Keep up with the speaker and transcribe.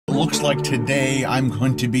looks like today I'm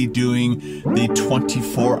going to be doing the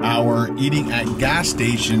 24-hour eating at gas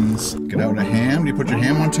stations. Get out a ham. Do you put your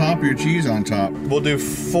ham on top or your cheese on top? We'll do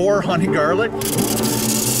 4 honey garlic.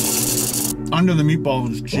 Under the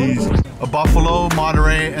meatballs cheese. A buffalo,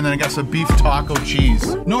 Monterey, and then I guess a beef taco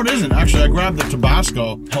cheese. No, it isn't. Actually, I grabbed the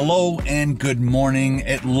Tabasco. Hello and good morning.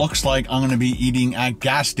 It looks like I'm gonna be eating at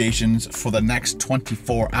gas stations for the next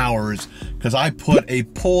 24 hours because I put a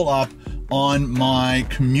poll up on my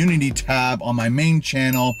community tab on my main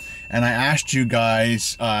channel, and I asked you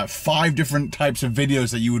guys 5 different types of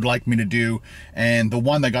videos that you would like me to do, and the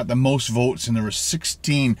one that got the most votes, and there were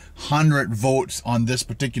 1,600 votes on this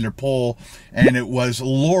particular poll, and it was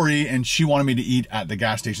Lori, and she wanted me to eat at the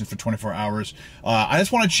gas stations for 24 hours. I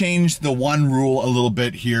just want to change the one rule a little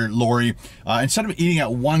bit here, Lori. Instead of eating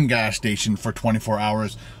at one gas station for 24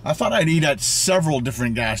 hours, I thought I'd eat at several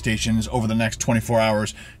different gas stations over the next 24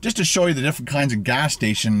 hours, just to show you the different kinds of gas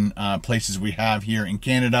station places we have here in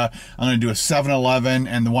Canada. I'm going to do a 7-Eleven,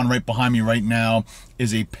 and the one right behind me right now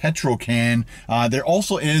is a Petro can. There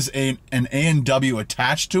also is an A&W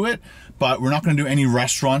attached to it, but we're not going to do any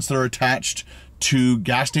restaurants that are attached to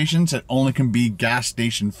gas stations. It only can be gas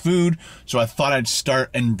station food. So I thought I'd start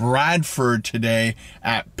in Bradford today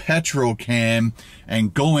at Petro Can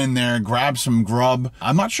and go in there, grab some grub.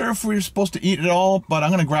 I'm not sure if we're supposed to eat it all, but I'm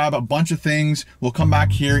gonna grab a bunch of things. We'll come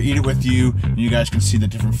back here, eat it with you, and you guys can see the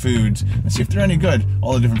different foods and see if they're any good.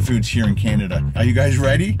 All the different foods here in Canada. Are you guys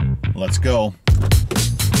ready? Let's go.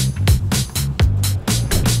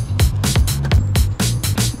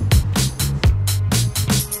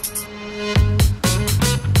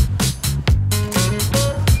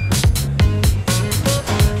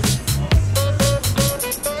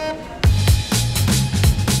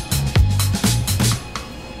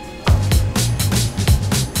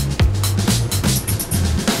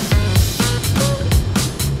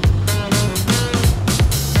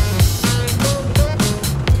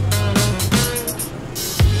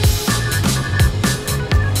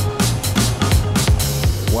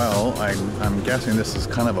 I'm guessing this is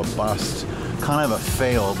kind of a bust, kind of a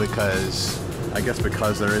fail, because I guess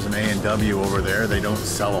because there is an A&W over there, they don't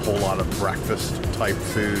sell a whole lot of breakfast type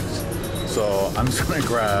foods. So I'm just gonna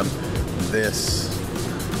grab this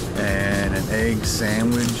and an egg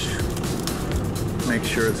sandwich. Make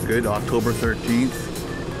sure it's good, October 13th.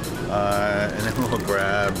 And then we'll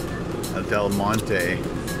grab a Del Monte,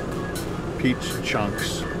 peach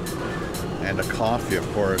chunks, and a coffee,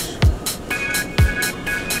 of course.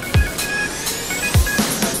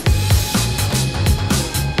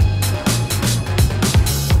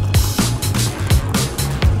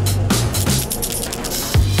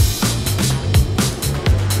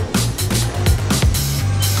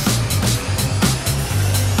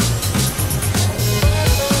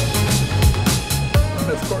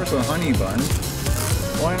 A honey bun.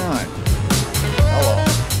 Why not? Hello.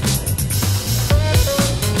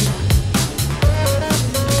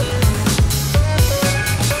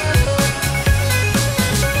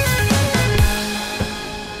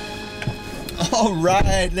 All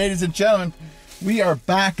right, ladies and gentlemen, we are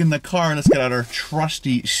back in the car. Let's get out our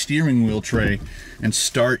trusty steering wheel tray and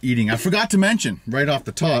start eating. I forgot to mention right off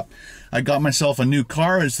the top, I got myself a new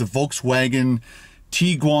car. It's the Volkswagen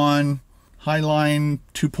Tiguan Highline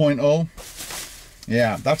 2.0.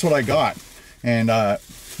 Yeah, that's what I got. And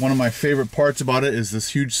one of my favorite parts about it is this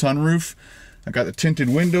huge sunroof. I got the tinted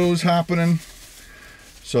windows happening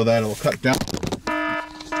so that it'll cut down.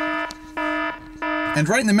 And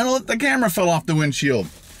right in the middle, the camera fell off the windshield.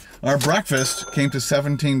 Our breakfast came to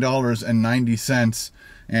 $17.90.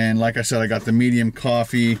 And like I said, I got the medium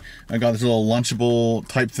coffee. I got this little Lunchable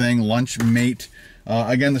type thing, Lunch Mate.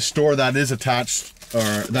 Again, the store that is attached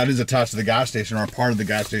to the gas station, or part of the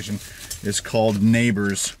gas station, is called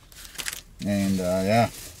Neighbors. And yeah,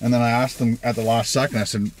 and then I asked them at the last second, I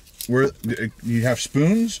said, "Where do you have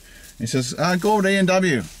spoons?" And he says, "Go over to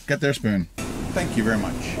A&W, get their spoon." Thank you very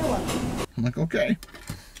much. I'm like, okay.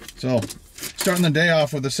 So starting the day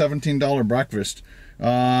off with a $17 breakfast.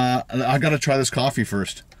 I gotta try this coffee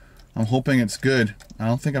first. I'm hoping it's good. I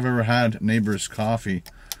don't think I've ever had Neighbors coffee,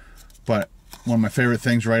 but one of my favorite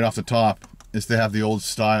things right off the top is they have the old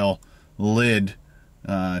style lid.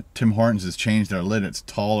 Tim Hortons has changed their lid. It's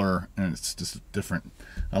taller and it's just different.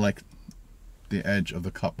 I like the edge of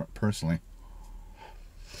the cup personally.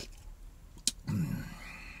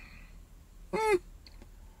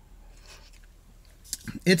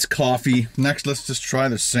 It's coffee. Next, let's just try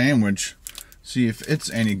the sandwich. See if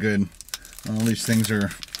it's any good. All these things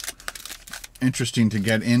are interesting to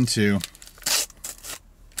get into.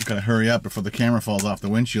 Gotta hurry up before the camera falls off the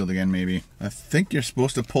windshield again, maybe. I think you're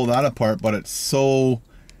supposed to pull that apart, but it's so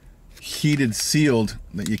heated sealed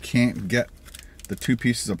that you can't get the two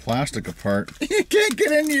pieces of plastic apart. You can't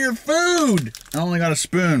get into your food. I only got a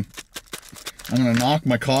spoon. I'm gonna knock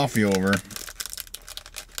my coffee over,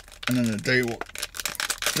 and then the day will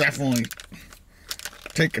definitely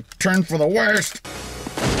take a turn for the worst.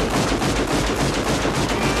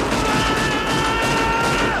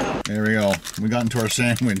 There we go. We got into our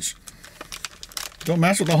sandwich. Don't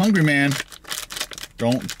mess with the hungry man.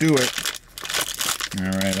 Don't do it. All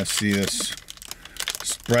right, let's see this.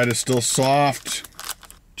 Bread is still soft.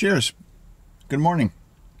 Cheers. Good morning.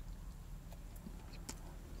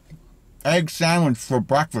 Egg sandwich for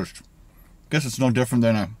breakfast. Guess it's no different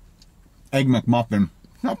than a egg McMuffin.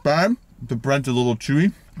 Not bad. The bread's a little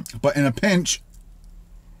chewy, but in a pinch,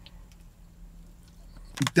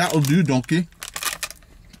 that'll do, donkey.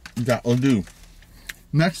 That'll do.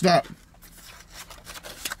 Next up,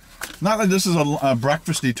 not that this is a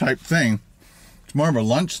breakfasty type thing. It's more of a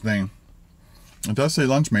lunch thing. It does say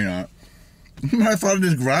lunch made on it. I thought I'd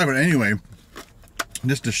just grab it anyway,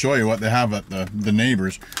 just to show you what they have at the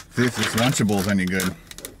neighbors. See if this Lunchable is any good.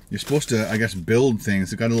 You're supposed to, I guess, build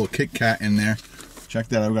things. It got a little Kit Kat in there. Check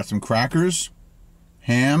that out. We got some crackers,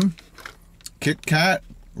 ham, Kit Kat,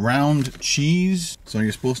 round cheese. So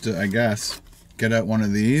you're supposed to, I guess, get out one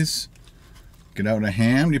of these. Get out a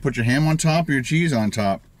ham. Do you put your ham on top or your cheese on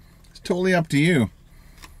top? It's totally up to you.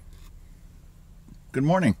 Good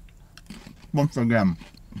morning. Once again,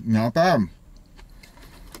 not bad.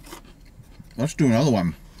 Let's do another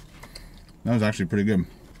one. That was actually pretty good.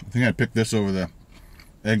 I think I'd pick this over the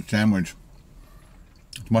egg sandwich.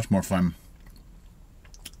 It's much more fun.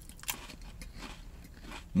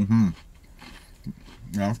 Yeah,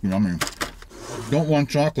 that's yummy. Don't want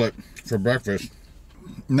chocolate for breakfast.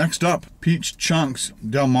 Next up, peach chunks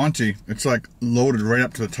Del Monte. It's like loaded right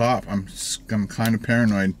up to the top. I'm kind of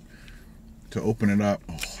paranoid to open it up.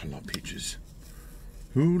 Oh, I love peaches.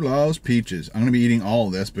 Who loves peaches? I'm gonna be eating all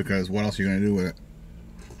of this because what else are you gonna do with it?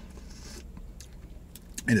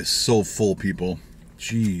 It is so full, people.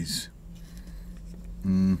 Jeez.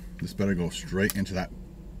 This better go straight into that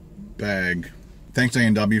bag. Thanks,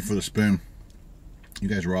 A&W, for the spoon. You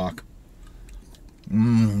guys rock.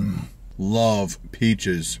 Love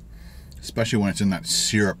peaches, especially when it's in that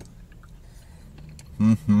syrup.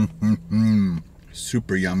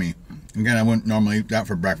 Super yummy. Again, I wouldn't normally eat that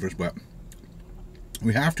for breakfast, but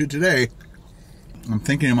we have to today. I'm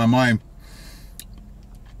thinking in my mind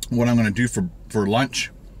what I'm going to do for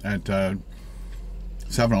lunch at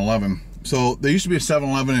 7-Eleven. So there used to be a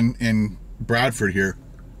 7-Eleven in Bradford here,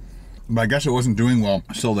 but I guess it wasn't doing well,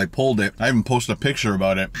 so they pulled it. I even posted a picture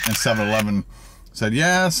about it, and 7-Eleven said,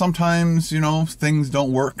 yeah, sometimes, you know, things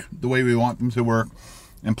don't work the way we want them to work.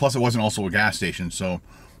 And plus, it wasn't also a gas station. So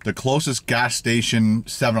the closest gas station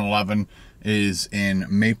 7-Eleven is in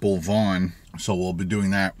Maple Vaughan. So we'll be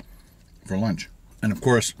doing that for lunch. And of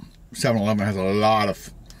course, 7-Eleven has a lot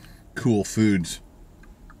of cool foods.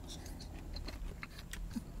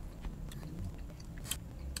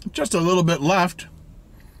 Just a little bit left.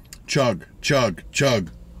 Chug, chug,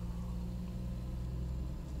 chug.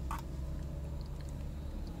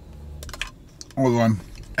 Hold on.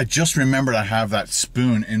 I just remembered I have that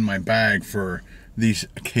spoon in my bag for these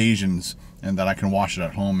occasions and that I can wash it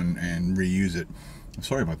at home and reuse it.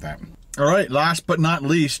 Sorry about that. All right, last but not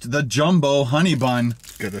least, the jumbo honey bun.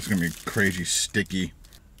 God, that's gonna be crazy sticky.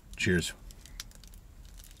 Cheers.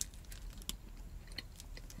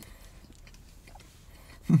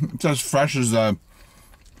 It's as fresh as a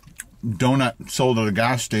donut sold at a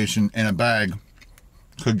gas station in a bag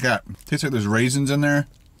could get. Tastes like there's raisins in there.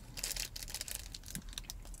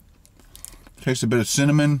 Tastes a bit of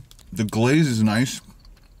cinnamon. The glaze is nice.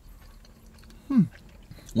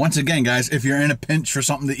 Once again, guys, if you're in a pinch for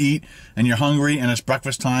something to eat and you're hungry and it's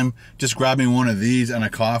breakfast time, just grabbing one of these and a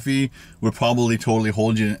coffee would probably totally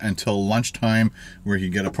hold you until lunchtime, where you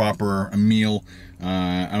get a proper meal.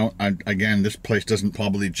 Again, this place doesn't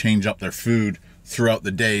probably change up their food throughout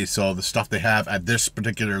the day, so the stuff they have at this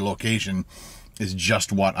particular location is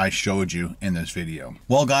just what I showed you in this video.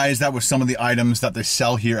 Well, guys, that was some of the items that they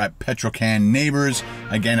sell here at Petro Neighbors.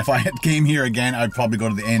 Again, if I had came here again, I'd probably go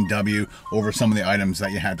to the A&W over some of the items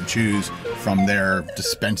that you had to choose from their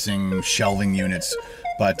dispensing shelving units.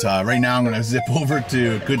 But right now I'm gonna zip over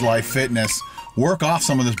to Good Life Fitness, work off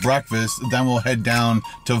some of this breakfast, then we'll head down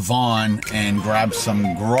to Vaughan and grab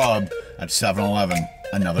some grub at 7-Eleven,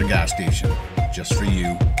 another gas station, just for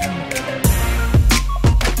you and more.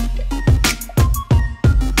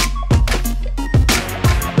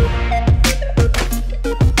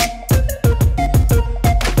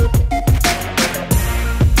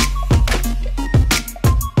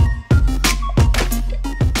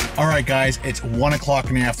 All right, guys, it's 1 o'clock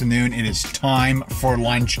in the afternoon. It is time for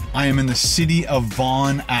lunch. I am in the city of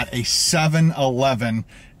Vaughan at a 7-Eleven,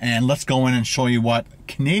 and let's go in and show you what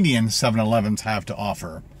Canadian 7-Elevens have to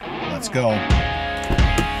offer. Let's go.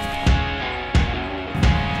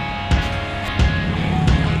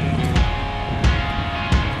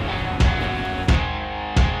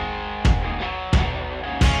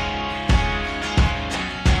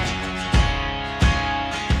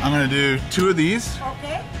 I'm gonna do 2 of these,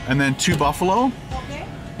 okay, and then 2 buffalo, okay,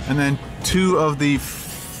 and then 2 of the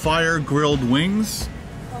fire grilled wings.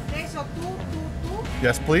 Okay, so 2.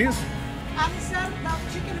 Yes, please. Sir, the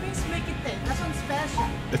chicken wings make it 10. That's on special.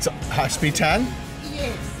 It has to be 10?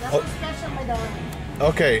 Yes, that's on special, my darling.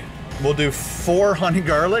 Okay, we'll do 4 honey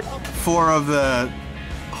garlic, okay, 4 of the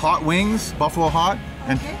hot wings, buffalo hot,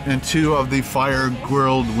 and, okay, and 2 of the fire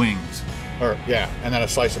grilled wings. Or yeah, and then a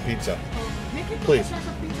slice of pizza. Make it please. A slice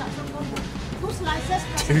of pizza. 2 slices.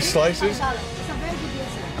 2 slices? It's a very good deal,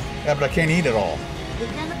 sir. Yeah, but I can't eat it all. You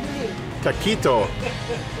cannot believe. Taquito.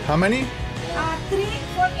 How many? 3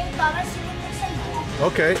 for $8.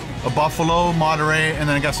 Okay, a buffalo, Monterey, and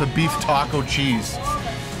then I guess a beef taco cheese.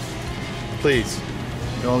 Please.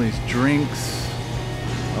 All these drinks.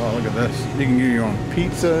 Oh, look at this. You can get your own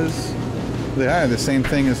pizzas. They are the same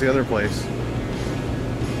thing as the other place.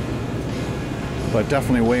 But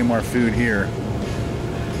definitely way more food here.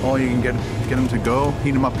 Oh, you can get them to go,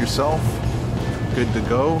 heat them up yourself. Good to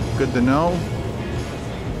go, good to know.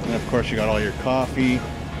 And of course you got all your coffee.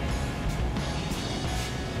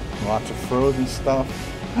 Lots of frozen stuff.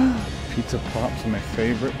 Pizza pops are my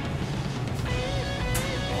favorite.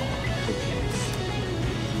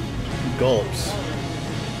 Gulps.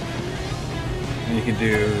 And you can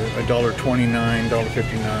do $1.29,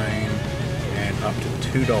 $1.59, and up to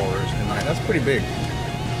 $2 a night. That's pretty big.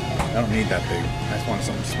 I don't need that big. I just want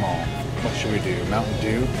something small. What should we do? Mountain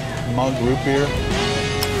Dew? Mug root beer?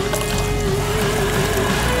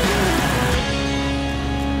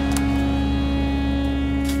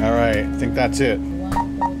 All right, I think that's it. 1, 2,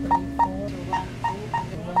 3,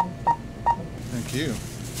 4. Thank you.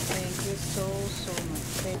 Thank you so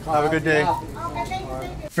much. Have a good day.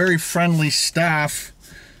 Very friendly staff.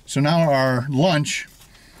 So now our lunch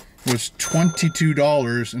was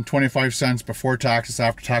 $22.25 before taxes.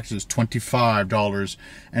 After taxes,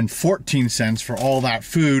 $25.14 for all that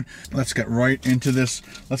food. Let's get right into this.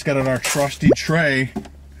 Let's get out our trusty tray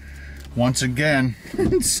once again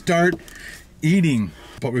and start eating.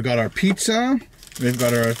 But we've got our pizza, we've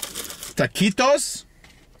got our taquitos,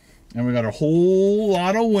 and we got a whole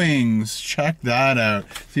lot of wings. Check that out.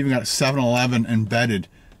 It's even got 7-Eleven embedded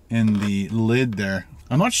in the lid there.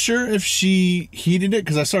 I'm not sure if she heated it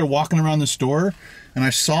because I started walking around the store and I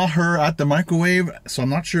saw her at the microwave. So I'm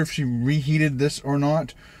not sure if she reheated this or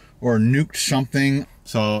not, or nuked something.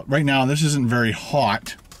 So right now this isn't very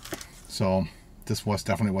hot. So this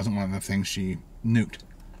definitely wasn't one of the things she nuked.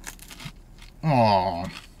 Oh,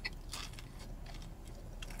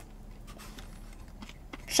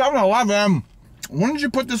 7-Eleven, when did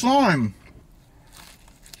you put this on?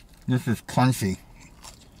 This is crunchy.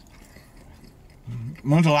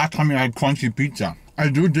 When's the last time you had crunchy pizza? I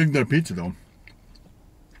do dig their pizza though.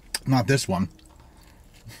 Not this one.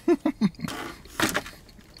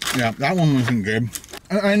 Yeah, that one wasn't good.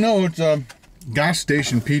 I know it's a gas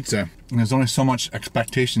station pizza, and there's only so much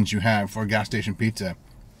expectations you have for a gas station pizza.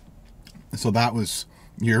 So that was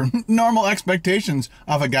your normal expectations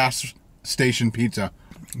of a gas station pizza.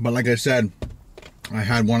 But like I said, I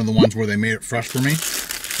had one of the ones where they made it fresh for me,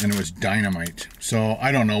 and it was dynamite. So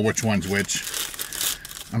I don't know which one's which.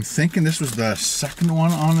 I'm thinking this was the second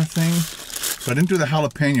one on the thing. So I didn't do the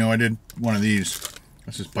jalapeno, I did one of these.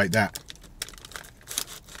 Let's just bite that.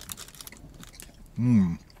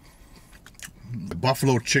 The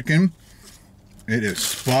buffalo chicken, it is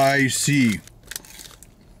spicy.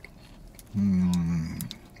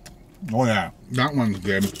 Oh yeah, that one's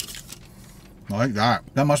good. I like that.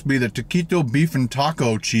 That must be the taquito beef and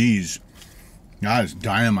taco cheese. That is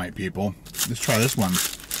dynamite, people. Let's try this one.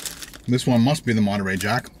 This one must be the Monterey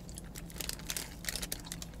Jack.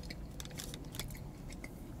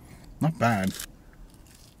 Not bad.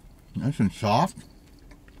 Nice and soft.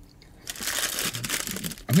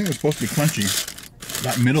 I think it was supposed to be crunchy.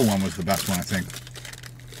 That middle one was the best one, I think.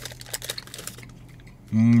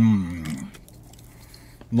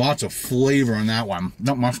 Lots of flavor on that one.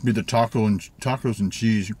 That must be the tacos and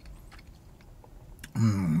cheese.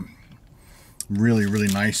 Really, really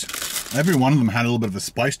nice. Every one of them had a little bit of a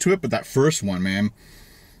spice to it, but that first one, man,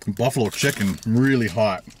 buffalo chicken, really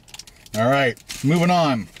hot. All right, moving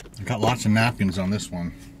on. I got lots of napkins on this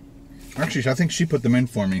one. Actually, I think she put them in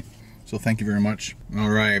for me. So thank you very much. All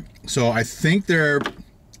right, so I think they're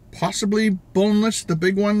possibly boneless, the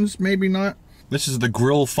big ones, maybe not. This is the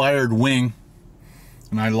grill-fired wing,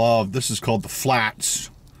 and I love, this is called the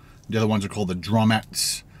flats. The other ones are called the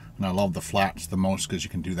drumettes, and I love the flats the most because you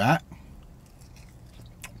can do that.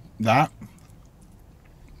 I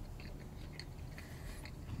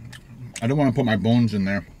don't want to put my bones in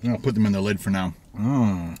there. I'm going to put them in the lid for now.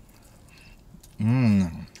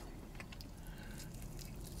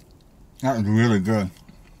 That was really good.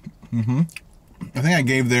 I think I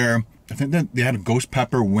gave I think that they had ghost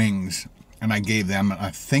pepper wings, and I gave them,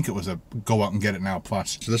 I think it was a go out and get it now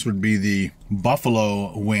plus. So this would be the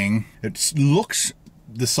buffalo wing. It looks,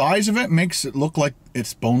 the size of it makes it look like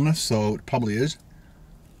it's boneless, so it probably is.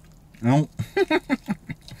 No.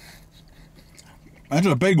 That's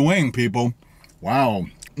a big wing, people. Wow.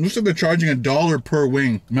 Looks like they're charging $1 per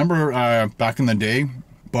wing. Remember back in the day,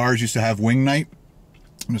 bars used to have wing night?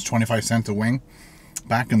 It was 25 cents a wing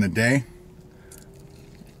back in the day.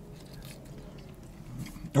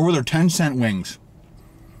 Or were there 10-cent wings?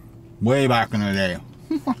 Way back in the day.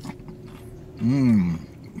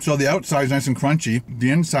 So the outside's nice and crunchy.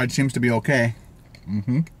 The inside seems to be okay.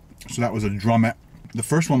 So that was a drumette. The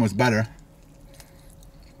first one was better.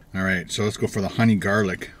 All right, so let's go for the honey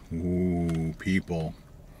garlic. Ooh, people.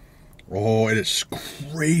 Oh, it is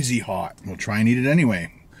crazy hot. We'll try and eat it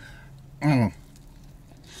anyway. Oh.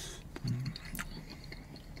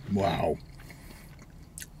 Wow.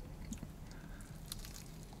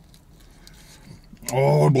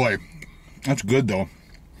 Oh boy. That's good though.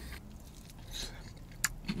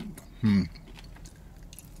 I'm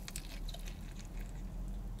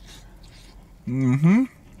gonna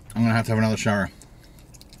have to have another shower.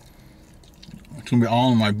 It's gonna be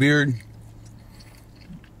all in my beard.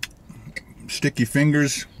 Sticky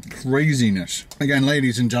fingers, craziness. Again,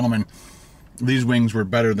 ladies and gentlemen, these wings were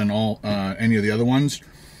better than any of the other ones.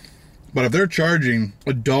 But if they're charging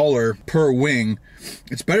 $1 per wing,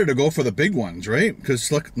 it's better to go for the big ones, right?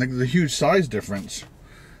 Because look, like the huge size difference,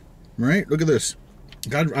 right? Look at this.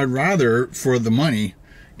 God, I'd rather, for the money,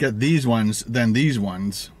 get these ones than these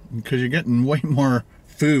ones, because you're getting way more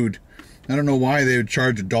food. I don't know why they would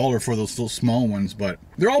charge $1 for those little small ones, but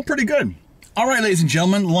they're all pretty good. All right, ladies and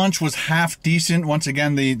gentlemen, lunch was half decent. Once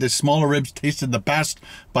again, the smaller ribs tasted the best,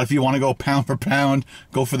 but if you want to go pound for pound,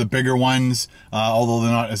 go for the bigger ones. Although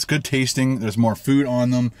they're not as good tasting, there's more food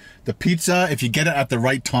on them. The pizza, if you get it at the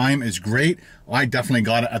right time, is great. I definitely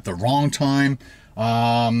got it at the wrong time.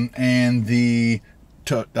 And the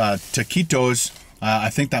taquitos, I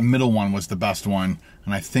think that middle one was the best one,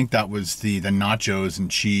 and I think that was the nachos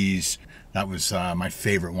and cheese. That was my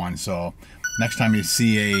favorite one. So next time you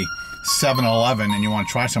see a 7-Eleven and you want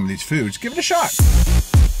to try some of these foods, give it a shot.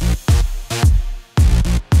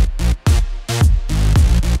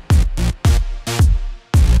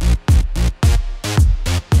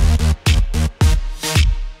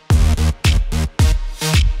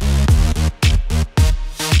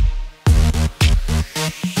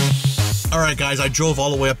 Alright guys, I drove all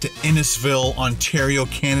the way up to Innisfil, Ontario,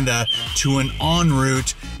 Canada to an en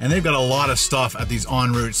route, and they've got a lot of stuff at these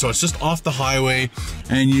en routes. So it's just off the highway,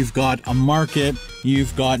 and you've got a market,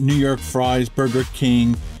 you've got New York Fries, Burger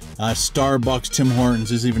King, Starbucks, Tim Hortons,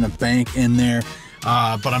 there's even a bank in there.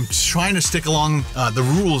 But I'm trying to stick along the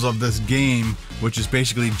rules of this game, which is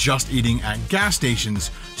basically just eating at gas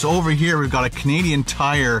stations. So over here we've got a Canadian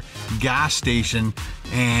Tire gas station,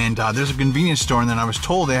 and there's a convenience store, and then I was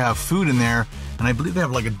told they have food in there, and I believe they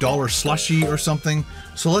have like $1 slushie or something.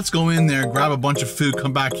 So let's go in there, grab a bunch of food,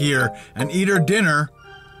 come back here, and eat our dinner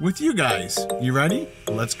with you guys. You ready?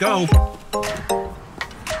 Let's go.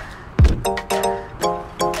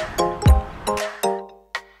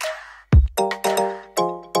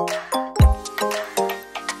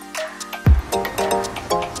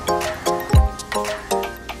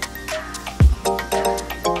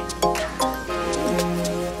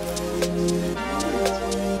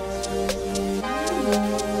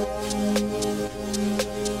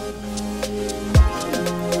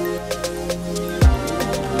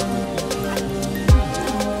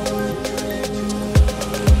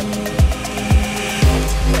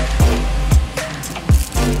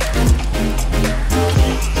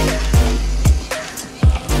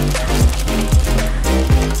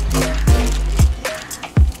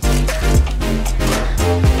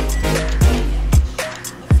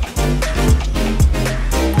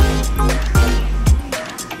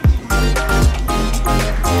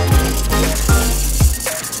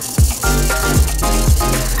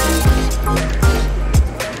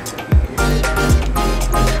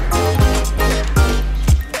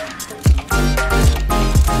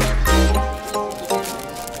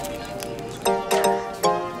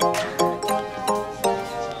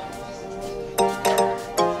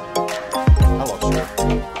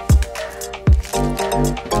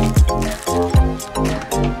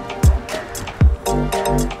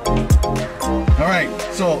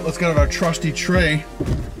 get our trusty tray.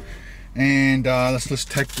 And let's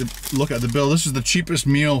just take a look at the bill. This is the cheapest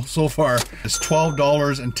meal so far. It's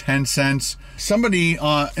 $12.10. Somebody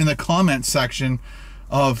in the comment section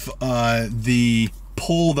of the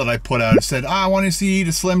poll that I put out said, I want to see you eat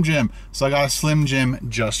a Slim Jim. So I got a Slim Jim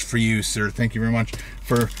just for you, sir. Thank you very much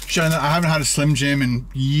for sharing that. I haven't had a Slim Jim in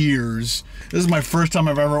years. This is my first time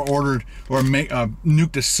I've ever ordered or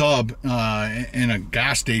nuked a sub in a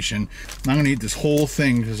gas station. I'm going to eat this whole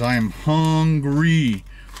thing because I am hungry.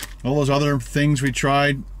 All those other things we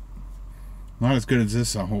tried, not as good as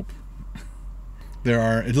this, I hope.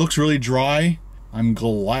 It looks really dry. I'm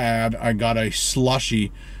glad I got a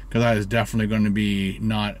slushy, because that is definitely going to be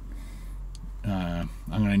not, I'm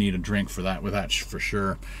going to need a drink for that, for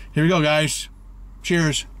sure. Here we go, guys.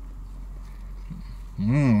 Cheers.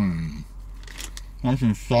 Mmm. Nice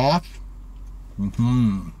and soft.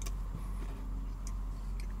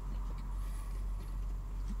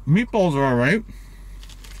 Meatballs are alright.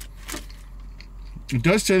 It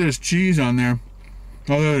does say there's cheese on there.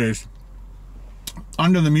 Oh, there it is.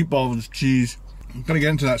 Under the meatball is cheese. I'm gonna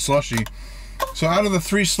get into that slushy. So out of the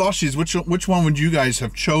 3 slushies, which one would you guys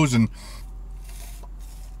have chosen?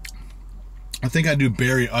 I think I do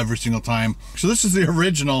berry every single time. So this is the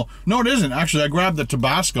original. No, it isn't. Actually, I grabbed the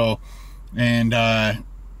Tabasco and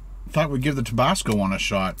thought we'd give the Tabasco one a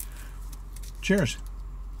shot. Cheers.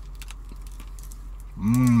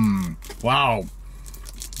 Mmm. Wow.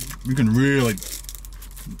 You can really...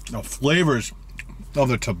 The flavors of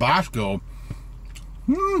the Tabasco,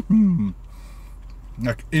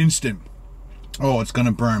 like instant. Oh, it's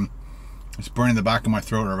gonna burn. It's burning the back of my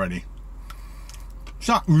throat already. It's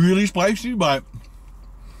not really spicy, but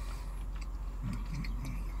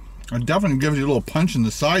it definitely gives you a little punch in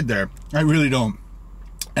the side there. I really don't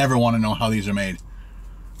ever want to know how these are made.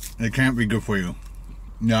 It can't be good for you.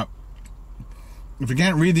 Yep. If you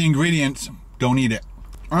can't read the ingredients, don't eat it.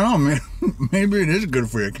 I don't know, maybe it is good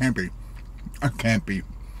for you. It can't be. It can't be.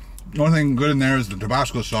 The only thing good in there is the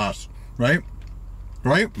Tabasco sauce, right?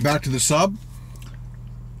 Right? Back to the sub.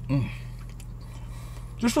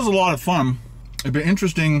 This was a lot of fun. It'd be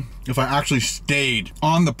interesting if I actually stayed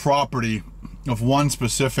on the property of one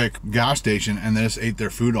specific gas station and then just ate their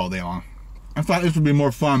food all day long. I thought this would be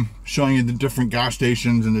more fun, showing you the different gas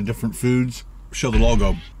stations and the different foods. Show the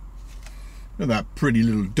logo. Look at that pretty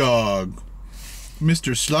little dog.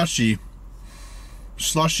 Mr. Slushy.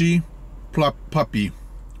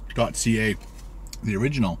 Slushypuppy.ca. The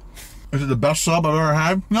original. Is it the best sub I've ever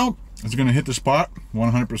had? Nope. Is it going to hit the spot?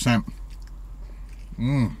 100%.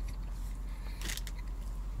 I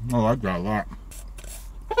like that a lot.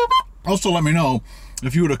 Also, let me know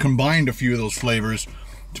if you would have combined a few of those flavors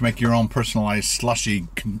to make your own personalized slushy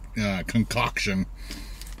concoction.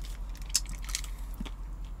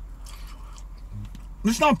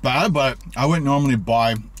 It's not bad, but I wouldn't normally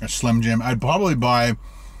buy a Slim Jim. I'd probably buy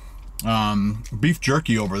beef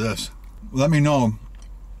jerky over this. Let me know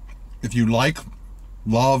if you like,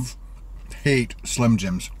 love, hate Slim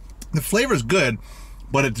Jims. The flavor's good,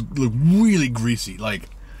 but it's really greasy. Like,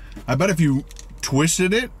 I bet if you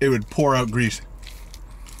twisted it, it would pour out grease.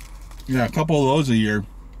 Yeah, a couple of those a year.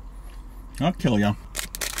 I'll kill ya.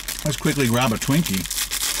 Let's quickly grab a Twinkie.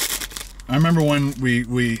 I remember when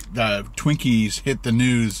Twinkies hit the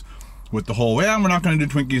news with the whole, yeah, we're not going to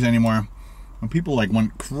do Twinkies anymore. When people like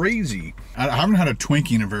went crazy. I haven't had a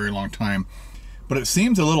Twinkie in a very long time, but it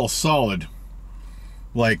seems a little solid.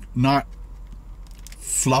 Like, not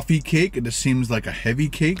fluffy cake, it just seems like a heavy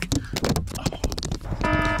cake.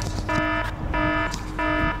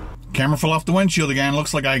 Camera fell off the windshield again.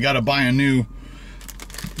 Looks like I gotta buy a new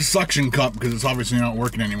suction cup because it's obviously not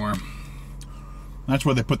working anymore. That's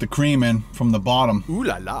where they put the cream in from the bottom. Ooh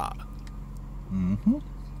la la.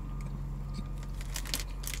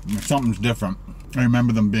 Something's different. I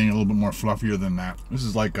remember them being a little bit more fluffier than that. This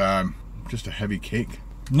is like just a heavy cake.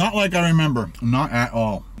 Not like I remember. Not at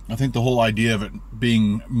all. I think the whole idea of it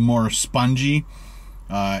being more spongy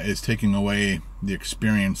is taking away the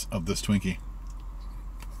experience of this Twinkie.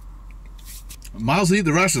 Miles will eat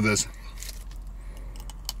the rest of this.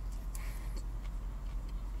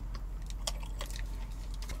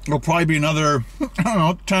 It'll probably be another, I don't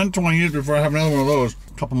know, 10, 20 years before I have another one of those.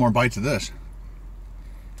 A couple more bites of this.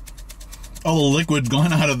 All the liquid's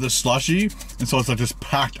gone out of the slushy, and so it's like just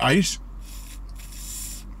packed ice.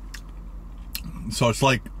 So it's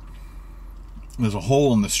like there's a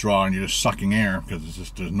hole in the straw and you're just sucking air because it's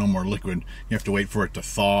just, there's no more liquid. You have to wait for it to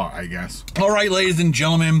thaw, I guess. All right, ladies and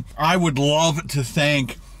gentlemen, I would love to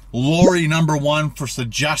thank Lori #1 for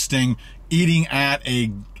suggesting eating at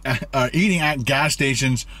gas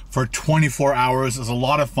stations for 24 hours is a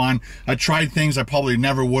lot of fun. I tried things I probably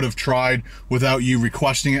never would have tried without you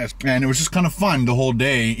requesting it, and it was just kind of fun the whole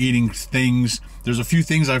day eating things. There's a few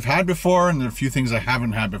things I've had before, and there are a few things I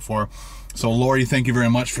haven't had before. So Lori, thank you very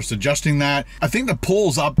much for suggesting that. I think the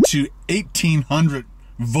poll's up to 1,800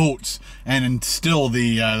 votes, and still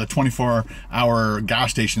the 24-hour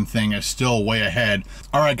gas station thing is still way ahead.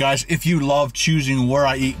 All right, guys, if you love choosing where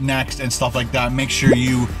I eat next and stuff like that, make sure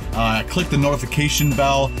you click the notification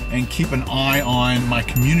bell and keep an eye on my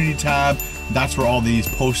community tab. That's where all these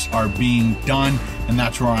posts are being done, and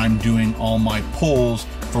that's where I'm doing all my polls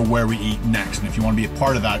for where we eat next. And if you want to be a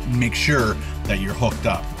part of that, make sure that you're hooked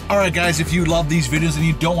up. All right, guys, if you love these videos and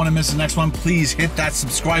you don't want to miss the next one, please hit that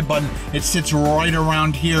subscribe button. It sits right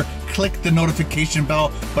around here. Click the notification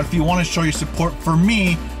bell. But if you want to show your support for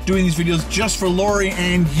me doing these videos just for Lori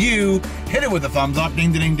and you, hit it with a thumbs up.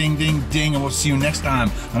 Ding, ding, ding, ding, ding. And we'll see you next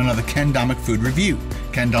time on another Ken Domik food review.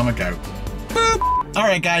 Ken Domik out. Boop. All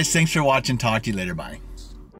right, guys, thanks for watching. Talk to you later. Bye.